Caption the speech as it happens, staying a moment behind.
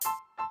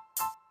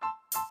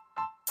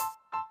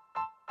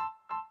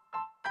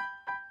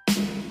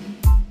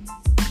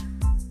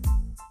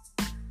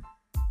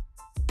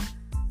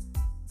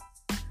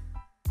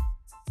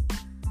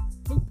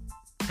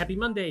Happy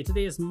Monday.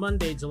 Today is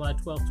Monday, July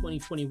 12th,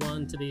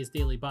 2021. Today's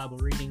daily Bible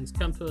readings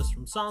come to us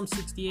from Psalm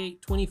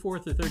 68, 24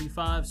 through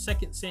 35,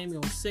 2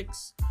 Samuel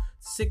 6,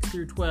 6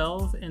 through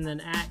 12, and then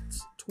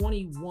Acts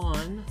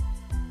 21,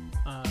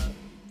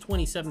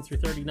 27 through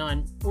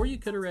 39. Or you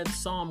could have read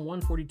Psalm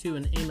 142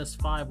 and Amos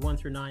 5, 1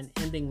 through 9,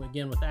 ending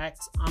again with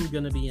Acts. I'm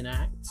going to be in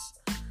Acts.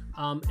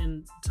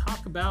 And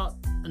talk about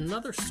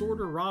another sort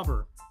of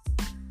robber.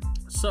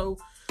 So,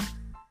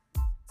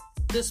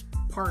 this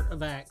part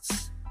of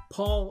Acts,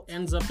 Paul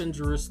ends up in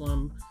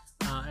Jerusalem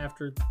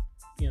after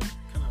kind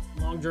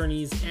of long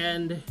journeys,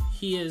 and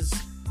he is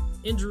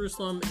in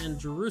Jerusalem, and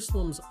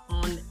Jerusalem's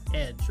on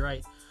edge,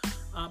 right?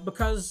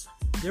 Because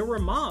there were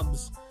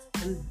mobs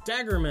and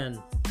dagger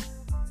men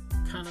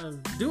kind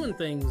of doing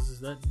things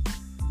that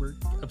were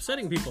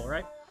upsetting people,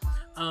 right?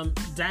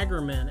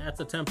 Dagger men at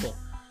the temple.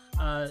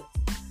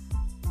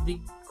 The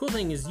cool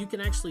thing is you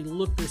can actually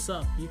look this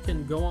up. You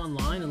can go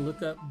online and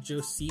look up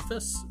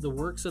Josephus, the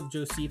works of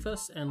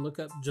Josephus, and look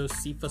up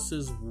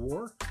Josephus's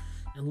war,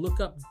 and look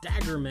up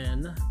dagger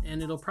men,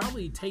 and it'll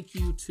probably take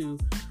you to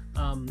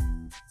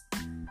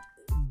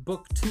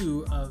book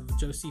 2 of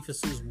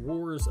Josephus's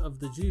Wars of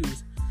the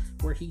Jews,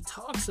 where he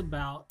talks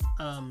about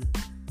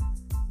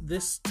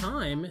this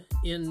time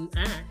in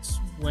Acts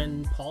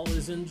when Paul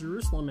is in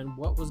Jerusalem and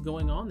what was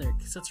going on there,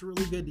 because that's a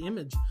really good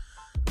image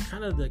of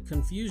kind of the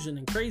confusion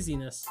and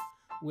craziness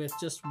with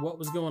just what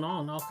was going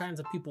on. All kinds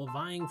of people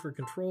vying for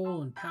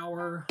control and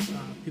power,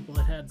 people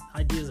that had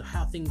ideas of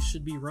how things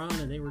should be run,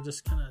 and they were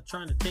just kind of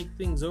trying to take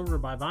things over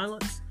by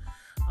violence.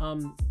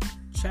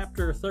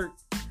 Chapter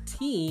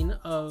 13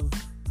 of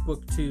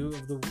book 2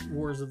 of the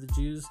Wars of the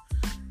Jews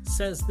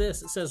says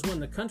this. It says, when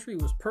the country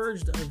was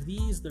purged of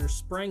these, there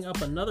sprang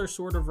up another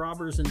sort of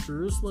robbers in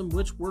Jerusalem,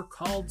 which were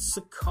called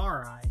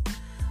Sicarii,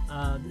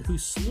 who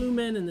slew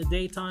men in the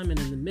daytime and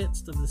in the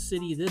midst of the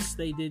city. This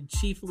they did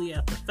chiefly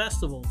at the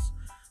festivals,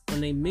 when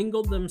they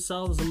mingled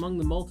themselves among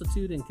the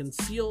multitude and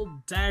concealed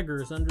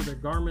daggers under their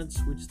garments,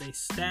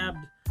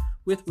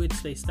 with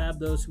which they stabbed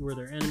those who were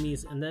their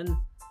enemies. And then,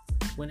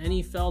 when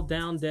any fell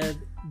down dead,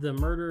 the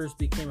murderers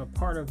became a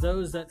part of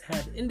those that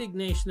had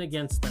indignation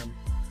against them,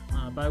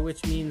 by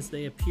which means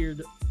they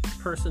appeared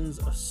persons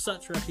of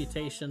such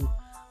reputation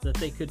that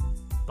they could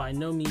by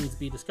no means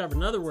be discovered.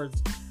 In other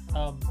words,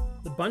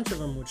 the bunch of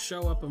them would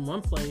show up in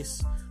one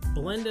place,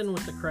 blend in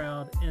with the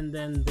crowd, and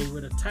then they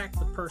would attack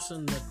the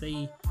person that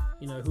they,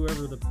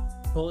 whoever the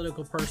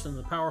political person,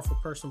 the powerful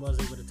person was,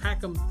 they would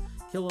attack them,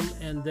 kill them,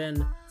 and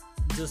then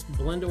just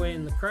blend away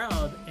in the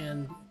crowd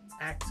and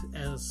act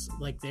as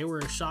like they were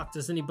as shocked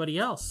as anybody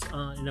else.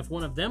 And if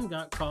one of them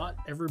got caught,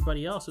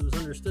 everybody else, it was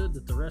understood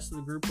that the rest of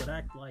the group would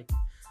act like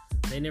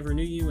they never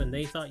knew you and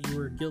they thought you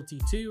were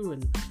guilty too.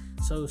 And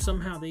so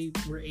somehow they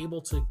were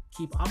able to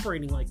keep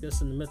operating like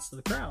this in the midst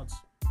of the crowds.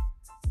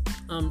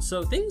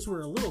 So things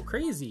were a little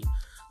crazy.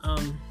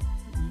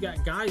 You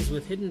got guys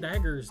with hidden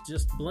daggers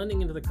just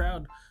blending into the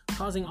crowd,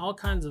 causing all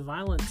kinds of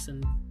violence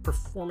and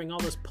performing all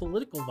this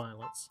political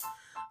violence,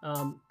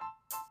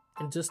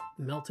 and just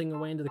melting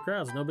away into the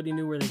crowds. Nobody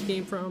knew where they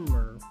came from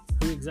or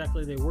who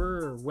exactly they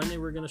were or when they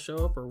were going to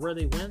show up or where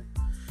they went.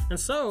 And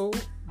so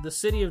the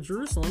city of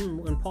Jerusalem,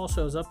 when Paul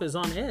shows up, is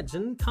on edge,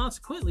 and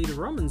consequently the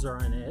Romans are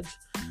on edge.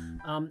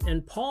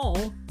 And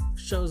Paul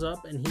shows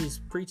up and he's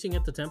preaching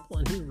at the temple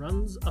and he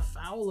runs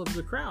afoul of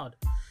the crowd.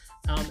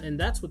 And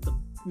that's what the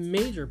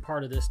major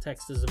part of this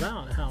text is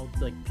about, how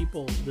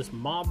people, this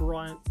mob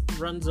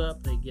runs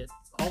up, they get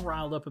all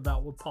riled up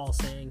about what Paul's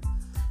saying,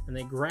 and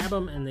they grab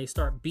him and they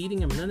start beating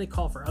him, and then they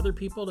call for other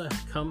people to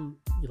come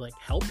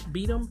help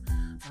beat him.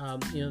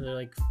 They're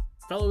like,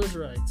 fellow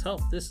Israelites,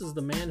 help. This is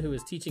the man who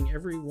is teaching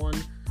everyone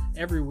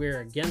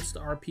everywhere against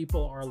our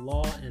people, our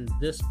law, and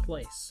this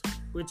place.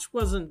 Which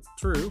wasn't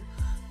true,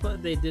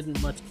 but they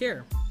didn't much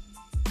care.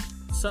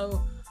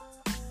 So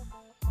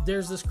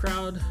there's this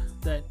crowd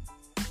that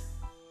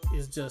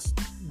is just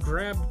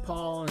grabbed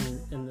Paul,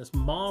 and this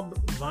mob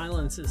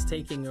violence is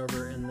taking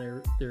over, and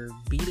they're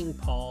beating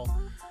Paul,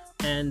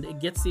 and it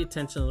gets the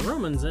attention of the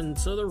Romans. And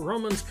so the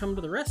Romans come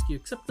to the rescue,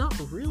 except not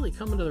really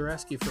coming to the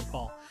rescue for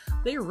Paul.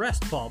 They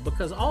arrest Paul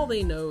because all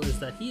they know is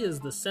that he is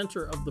the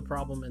center of the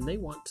problem, and they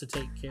want to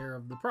take care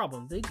of the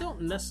problem. They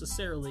don't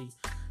necessarily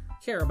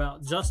care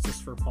about justice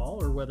for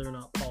Paul or whether or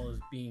not Paul is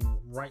being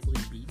rightly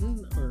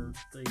beaten, or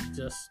they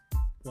just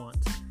want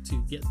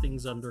to get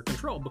things under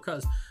control,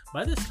 because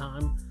by this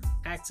time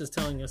Acts is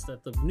telling us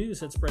that the news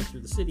had spread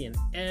through the city and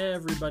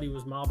everybody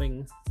was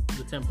mobbing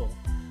the Temple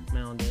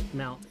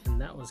Mount,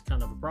 and that was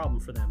kind of a problem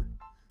for them.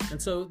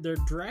 And so they're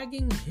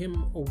dragging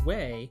him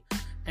away,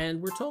 and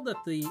we're told that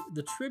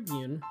the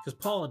tribune, because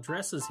Paul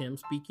addresses him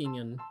speaking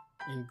in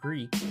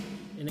Greek,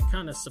 and it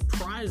kind of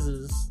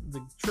surprises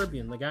the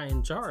tribune, the guy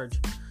in charge,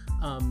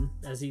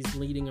 as he's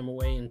leading him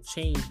away in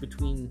chains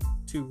between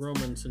two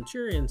Roman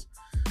centurions.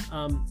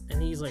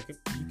 And he's like,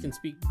 you can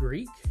speak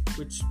Greek,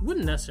 which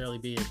wouldn't necessarily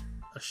be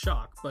a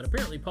shock, but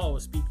apparently Paul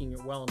was speaking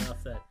it well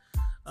enough that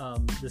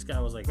this guy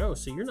was like, oh,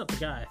 so you're not the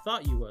guy I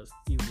thought you was.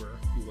 You're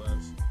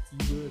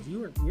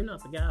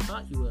not the guy I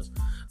thought you was.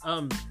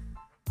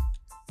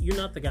 you're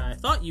not the guy I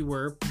thought you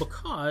were,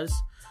 because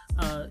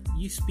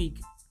you speak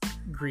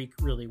Greek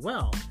really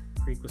well.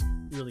 Greek was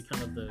really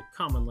kind of the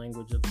common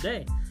language of the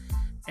day,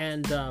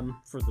 and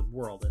for the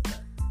world at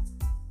that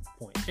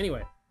point.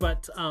 Anyway,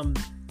 but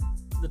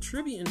the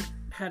Tribune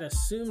had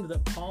assumed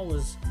that Paul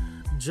was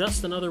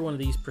just another one of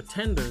these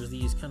pretenders,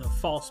 these kind of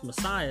false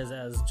messiahs,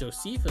 as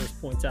Josephus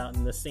points out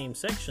in the same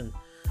section,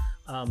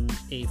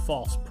 a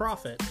false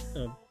prophet.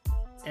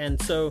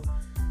 And so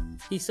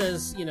he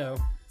says,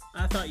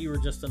 I thought you were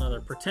just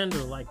another pretender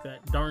like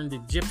that darned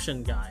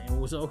Egyptian guy.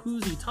 And so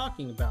who's he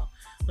talking about?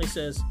 He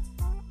says,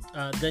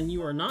 then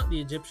you are not the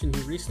Egyptian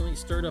who recently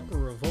stirred up a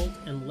revolt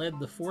and led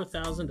the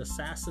 4,000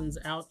 assassins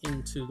out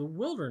into the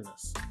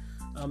wilderness.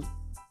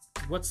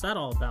 What's that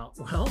all about?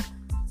 Well,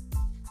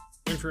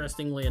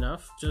 interestingly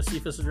enough,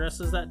 Josephus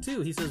addresses that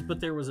too. He says, but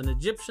there was an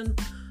Egyptian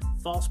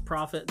false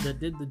prophet that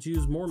did the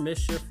Jews more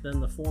mischief than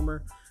the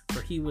former,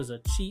 for he was a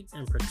cheat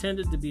and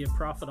pretended to be a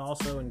prophet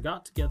also, and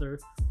got together,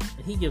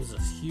 and he gives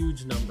a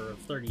huge number of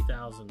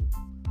 30,000.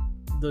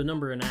 The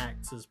number in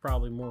Acts is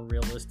probably more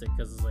realistic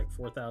because it's like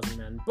 4,000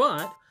 men,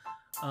 but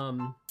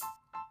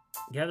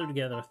gathered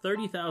together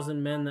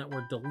 30,000 men that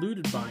were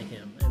deluded by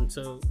him. And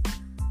so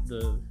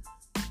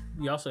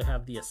we also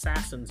have the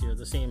assassins here,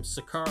 the same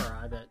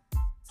Sicarii that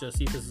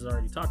Josephus has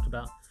already talked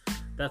about.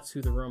 That's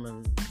who the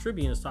Roman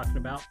Tribune is talking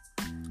about.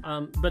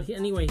 But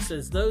anyway, he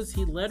says, those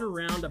he led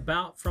around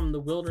about from the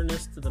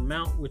wilderness to the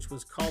mount, which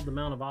was called the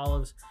Mount of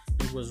Olives,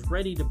 and was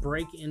ready to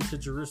break into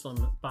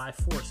Jerusalem by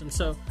force. And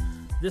so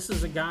this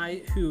is a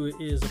guy who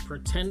is a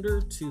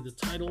pretender to the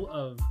title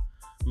of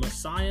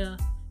Messiah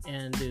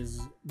and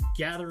is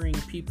gathering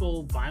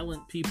people,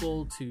 violent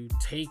people, to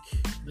take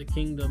the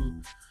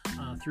kingdom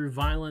through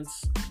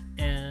violence.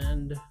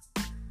 And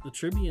the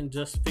Tribune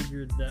just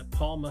figured that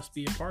Paul must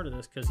be a part of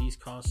this because he's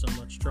caused so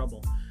much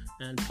trouble.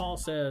 And Paul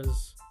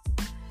says,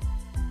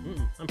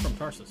 I'm from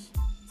Tarsus.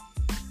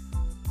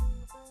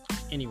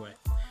 Anyway,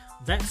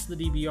 that's the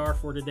DBR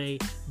for today.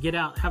 Get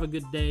out, have a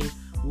good day.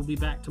 We'll be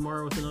back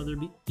tomorrow with another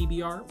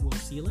DBR. We'll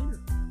see you later.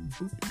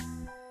 Boop.